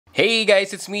Hey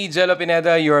guys, it's me, Jello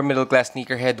Pineda, your middle class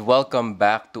sneakerhead. Welcome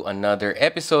back to another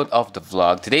episode of the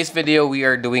vlog. Today's video, we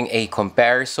are doing a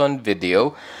comparison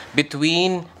video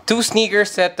between two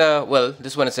sneakers that,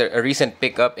 this one is a recent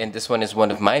pickup and this one is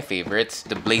one of my favorites,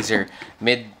 the Blazer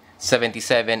Mid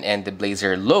 77 and the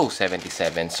Blazer Low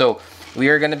 77. So we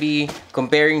are gonna be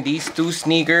comparing these two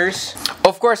sneakers.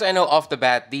 Of course, I know off the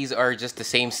bat, these are just the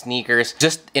same sneakers,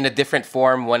 just in a different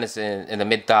form. One is in the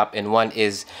mid top and one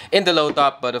is in the low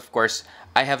top. But of course,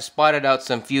 I have spotted out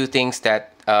some few things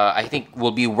that I think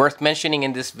will be worth mentioning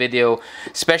in this video,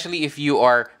 especially if you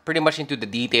are pretty much into the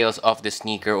details of the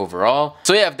sneaker overall.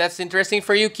 So yeah, if that's interesting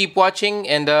for you, keep watching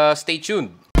and stay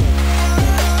tuned.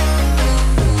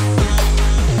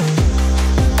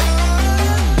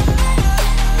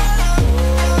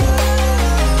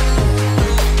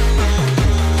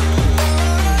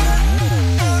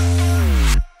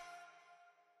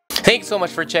 Thanks so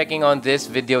much for checking on this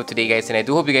video today, guys, and I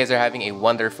do hope you guys are having a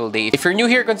wonderful day. If you're new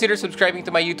here, consider subscribing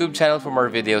to my YouTube channel for more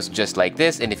videos just like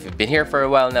this. And if you've been here for a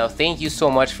while now, thank you so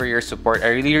much for your support. I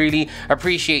really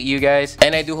appreciate you guys,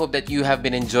 and I do hope that you have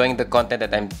been enjoying the content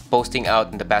that I'm posting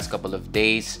out in the past couple of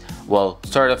days. Well,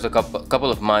 sort of the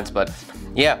couple of months, but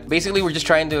yeah, basically we're just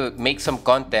trying to make some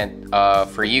content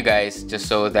for you guys, just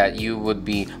so that you would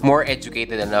be more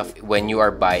educated enough when you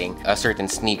are buying a certain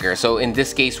sneaker. So in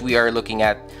this case, we are looking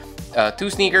at two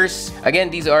sneakers. Again,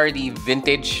 these are the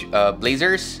vintage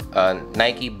Blazers,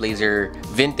 Nike Blazer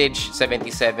Vintage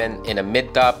 77 in a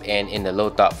mid top and in the low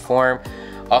top form.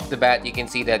 Off the bat, you can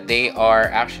see that they are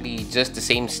actually just the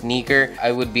same sneaker.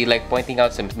 I would be like pointing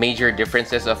out some major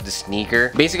differences of the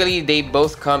sneaker. Basically, they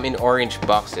both come in orange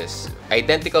boxes.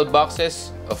 Identical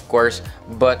boxes, of course,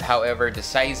 but however, the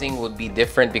sizing would be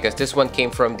different because this one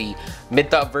came from the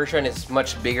mid-top version. It's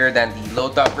much bigger than the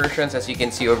low-top versions, as you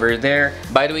can see over there.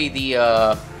 By the way,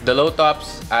 the low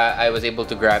tops, I was able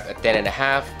to grab a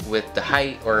 10.5. With the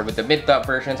high or with the mid-top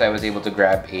versions, I was able to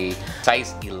grab a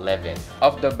size 11.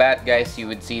 Off the bat, guys, you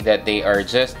would see that they are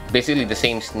just basically the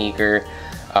same sneaker.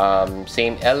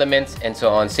 Same elements and so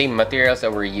on, same materials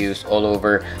that were used all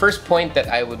over. First point that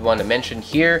I would want to mention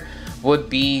here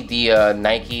would be the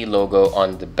Nike logo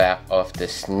on the back of the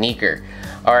sneaker.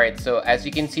 Alright, so as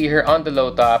you can see here on the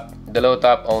low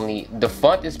top only, the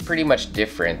font is pretty much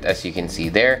different, as you can see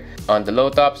there. On the low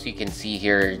tops, you can see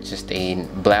here just a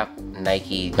black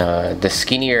Nike, the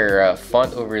skinnier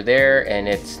font over there, and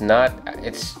it's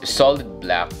solid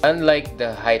black. Unlike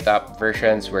the high top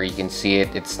versions where you can see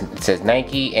it says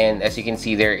Nike, and as you can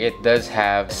see there, it does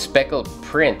have speckled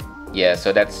print. Yeah,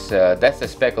 so that's the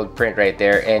speckled print right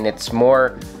there, and it's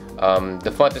more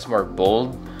the font is more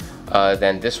bold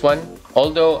than this one.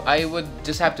 Although I would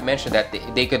just have to mention that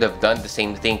they could have done the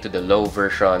same thing to the low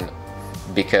version,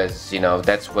 because you know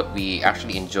that's what we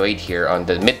actually enjoyed here on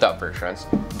the mid-top versions.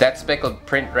 That speckled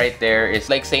print right there is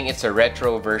like saying it's a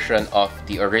retro version of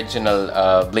the original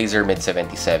Blazer Mid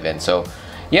 77. So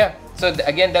yeah, so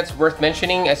again, that's worth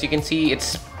mentioning. As you can see,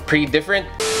 it's pretty different.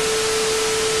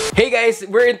 Hey guys,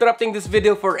 we're interrupting this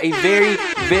video for a very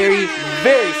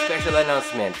special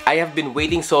announcement. I have been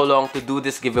waiting so long to do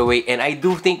this giveaway, and I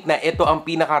do think na ito ang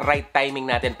pinaka-right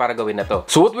timing natin para gawin na to.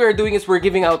 So what we're doing is we're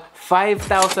giving out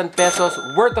 5,000 pesos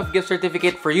worth of gift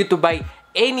certificate for you to buy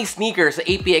any sneaker sa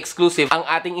AP exclusive, ang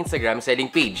ating Instagram selling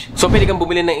page. So pwede kang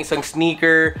bumili ng isang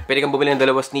sneaker, pwede kang bumili ng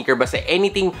dalawang sneaker, basta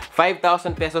anything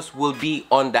 5,000 pesos will be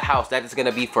on the house. That is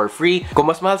gonna be for free. Kung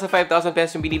mas mahal sa 5,000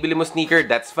 pesos yung binibili mo sneaker,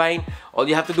 that's fine. All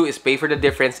you have to do is pay for the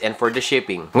difference and for the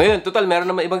shipping. Ngayon, total, meron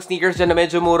naman ibang sneakers dyan na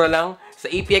medyo mura lang. Sa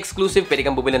AP exclusive, pwede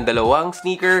kang bumili ng dalawang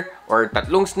sneaker or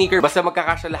tatlong sneaker, basta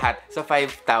magkakasya lahat sa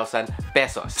 5,000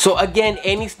 pesos. So again,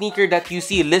 any sneaker that you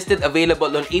see listed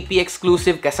available on AP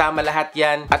exclusive, kasama lahat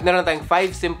yan. At meron tayong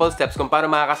 5 simple steps kung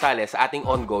paano makakasali sa ating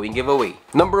ongoing giveaway.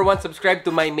 Number 1, subscribe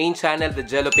to my main channel, the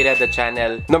Jello Pineda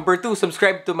channel. Number 2,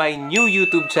 subscribe to my new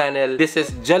YouTube channel. This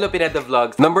is Jello Pineda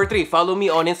Vlogs. Number 3, follow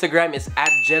me on Instagram, is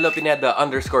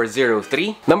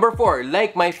 @JelloPineda_03. Number 4,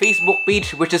 like my Facebook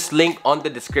page, which is linked on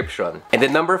the description. And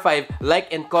then number 5,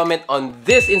 like and comment on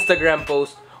this Instagram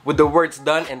post with the words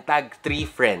done and tag 3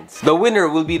 friends. The winner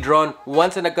will be drawn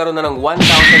once na nagkaroon na ng 1,000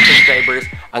 subscribers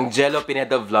ang Jello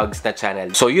Pineda Vlogs na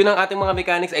channel. So yun ang ating mga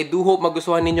mechanics. I do hope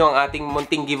magustuhan ninyo ang ating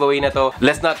munting giveaway na to.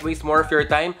 Let's not waste more of your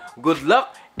time. Good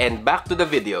luck and back to the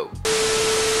video.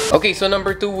 Okay, so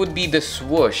number 2 would be the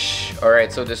swoosh.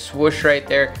 Alright, so the swoosh right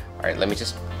there. Alright, let me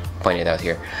just point it out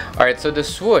here. Alright, so the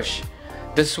swoosh.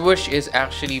 The swoosh is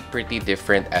actually pretty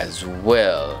different as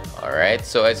well. Alright,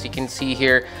 so as you can see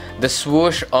here, the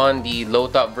swoosh on the low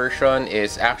top version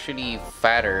is actually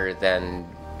fatter than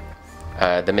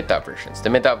the mid-top versions. The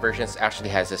mid-top versions actually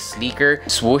has a sleeker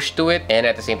swoosh to it, and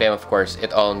at the same time, of course,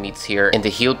 it all meets here in the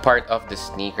heel part of the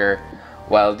sneaker,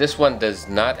 while this one does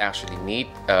not actually meet.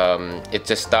 It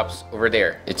just stops over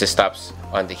there. It just stops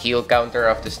on the heel counter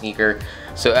of the sneaker.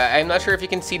 So I'm not sure if you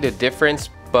can see the difference,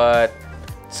 but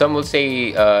some will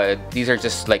say these are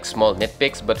just like small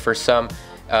nitpicks, but for some,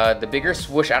 the bigger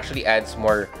swoosh actually adds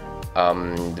more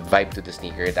vibe to the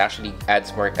sneaker. It actually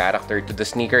adds more character to the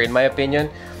sneaker, in my opinion.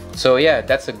 So yeah,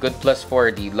 that's a good plus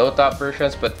for the low top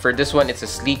versions, but for this one, it's a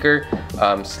sleeker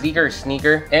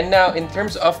sneaker. And now, in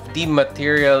terms of the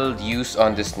material used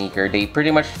on the sneaker, they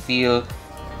pretty much feel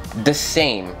the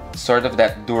same, sort of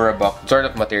that durable sort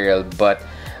of material, but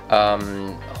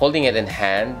holding it in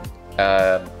hand,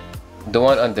 the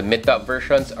one on the mid-top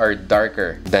versions are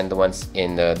darker than the ones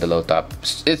in the low top.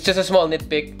 It's just a small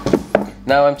nitpick.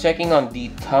 Now I'm checking on the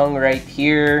tongue right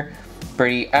here.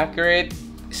 Pretty accurate.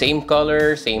 Same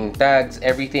color, same tags.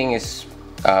 Everything is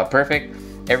perfect.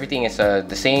 Everything is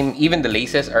the same. Even the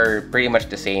laces are pretty much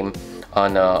the same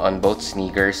on both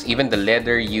sneakers. Even the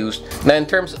leather used. Now in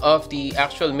terms of the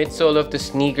actual midsole of the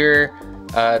sneaker,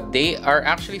 they are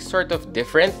actually sort of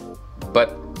different,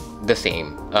 but the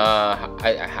same.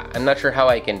 I'm not sure how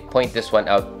I can point this one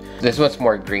out. This one's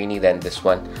more grainy than this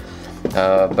one.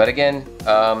 But again,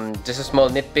 just a small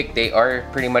nitpick, they are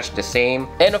pretty much the same.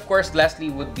 And of course, lastly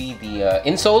would be the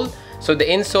insole. So the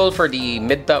insole for the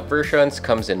mid-top versions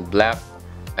comes in black.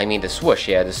 I mean the swoosh,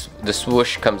 yeah, the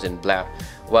swoosh comes in black,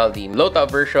 while the low-top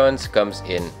versions comes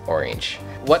in orange.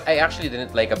 What I actually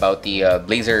didn't like about the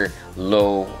Blazer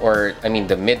low, or I mean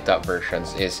the mid-top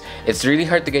versions, is it's really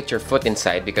hard to get your foot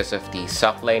inside because of the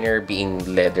sock liner being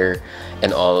leather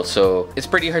and all. So it's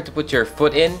pretty hard to put your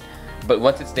foot in, but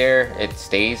once it's there, it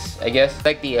stays, I guess.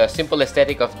 Like the simple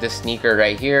aesthetic of this sneaker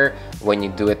right here, when you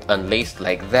do it unlaced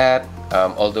like that.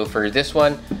 Although for this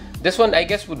one I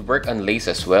guess would work unlaced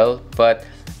as well, but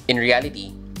in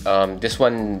reality, this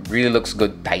one really looks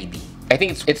good tidy. I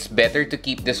think it's better to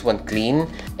keep this one clean.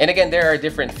 And again, there are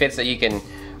different fits that you can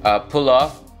pull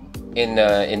off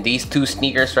in these two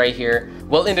sneakers right here.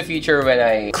 Well, in the future, when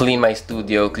I clean my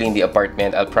studio, clean the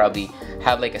apartment, I'll probably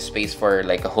have like a space for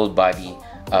like a whole body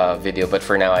video, but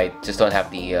for now I just don't have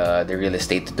the real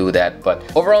estate to do that.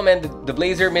 But overall, man, the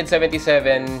Blazer Mid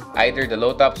 77, either the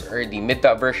low tops or the mid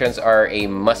top versions, are a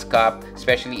must cop,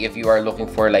 especially if you are looking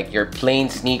for like your plain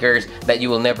sneakers that you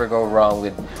will never go wrong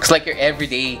with. It's like your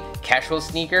everyday casual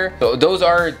sneaker. So those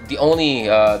are the only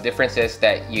differences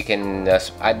that you can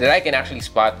that I can actually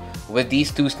spot with these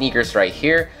two sneakers right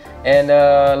here. And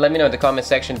let me know in the comment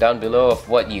section down below of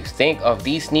what you think of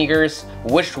these sneakers.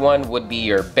 Which one would be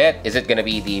your bet? Is it gonna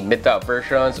be the mid-top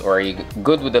versions, or are you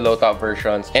good with the low-top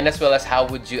versions? And as well as, how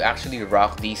would you actually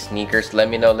rock these sneakers? Let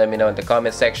me know in the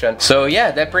comment section. So yeah,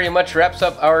 that pretty much wraps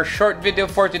up our short video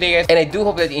for today, guys. And I do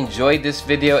hope that you enjoyed this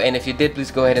video, and if you did,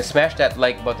 please go ahead and smash that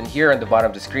like button here on the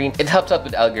bottom of the screen. It helps out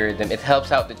with the algorithm. It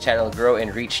helps out the channel grow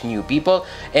and reach new people.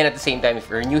 And at the same time, if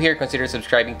you're new here, consider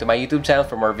subscribing to my YouTube channel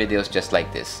for more videos just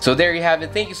like this. So there you have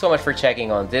it. Thank you so much for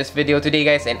checking on this video today,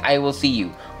 guys, and I will see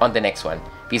you on the next one.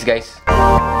 Peace, guys.